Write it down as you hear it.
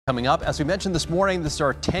Coming up, as we mentioned this morning, this is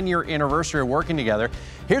our 10-year anniversary of working together.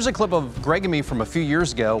 Here's a clip of Greg and me from a few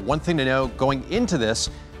years ago. One thing to know, going into this,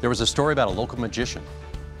 there was a story about a local magician.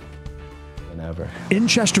 Never. In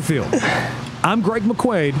Chesterfield, I'm Greg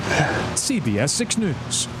McQuaid, CBS 6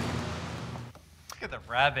 News. Look at the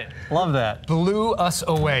rabbit. Love that. Blew us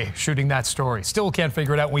away shooting that story. Still can't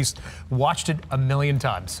figure it out. We watched it a million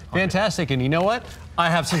times. Fantastic. And you know what? I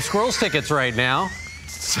have some Squirrels tickets right now.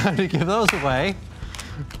 It's time to give those away.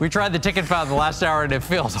 We tried the ticket fountain the last hour and it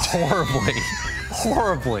failed horribly.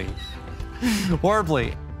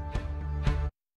 Horribly.